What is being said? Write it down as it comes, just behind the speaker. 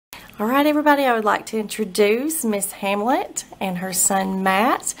All right, everybody, I would like to introduce Miss Hamlet and her son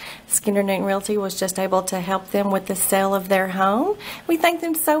Matt. Skender-Newton Realty was just able to help them with the sale of their home. We thank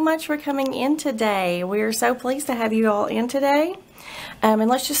them so much for coming in today. We are so pleased to have you all in today. And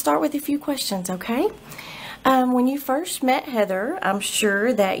let's just start with a few questions, okay? When you first met Heather, I'm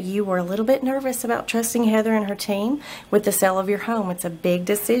sure that you were a little bit nervous about trusting Heather and her team with the sale of your home. It's a big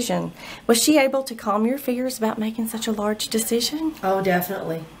decision. Was she able to calm your fears about making such a large decision? Oh,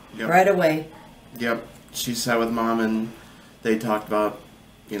 definitely. Yep. Right away. Yep. She sat with Mom and they talked about,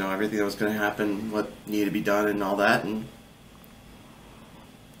 everything that was going to happen, what needed to be done and all that. And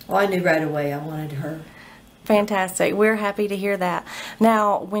Oh, I knew right away I wanted her. Fantastic. We're happy to hear that.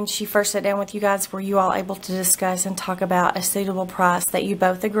 Now, when she first sat down with you guys, were you all able to discuss and talk about a suitable price that you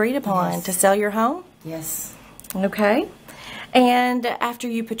both agreed upon Yes. to sell your home? Yes. Okay. And after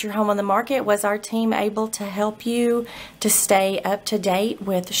you put your home on the market, was our team able to help you to stay up to date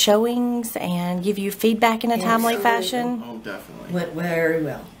with showings and give you feedback in a timely Absolutely. fashion? oh, definitely. Went very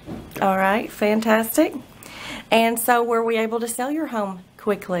well. All right. Fantastic. And so were we able to sell your home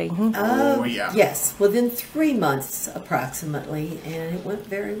quickly? Oh, yeah. Yes, within 3 months approximately, and it went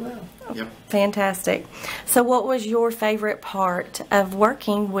very well. Yep. Fantastic. So what was your favorite part of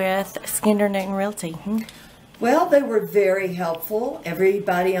working with Skender-Newton Realty? Well, they were very helpful.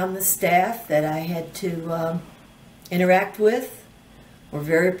 Everybody on the staff that I had to interact with were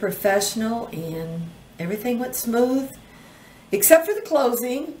very professional, and everything went smooth, except for the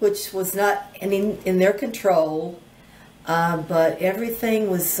closing, which was not in their control. But everything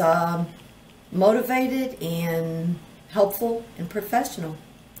was motivated and helpful and professional.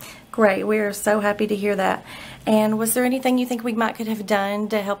 Great. We are so happy to hear that. And was there anything you think we could have done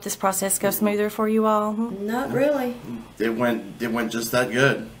to help this process go smoother for you all? Not really. It went just that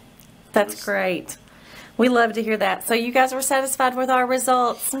good. That's great. We love to hear that. So you guys were satisfied with our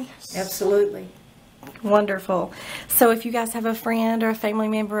results? Absolutely. Wonderful. So if you guys have a friend or a family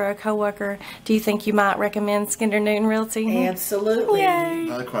member or a coworker, do you think you might recommend Skender-Newton Realty? Absolutely. Yay.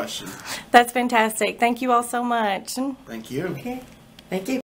 Another question. That's fantastic. Thank you all so much. Thank you. Okay. Thank you.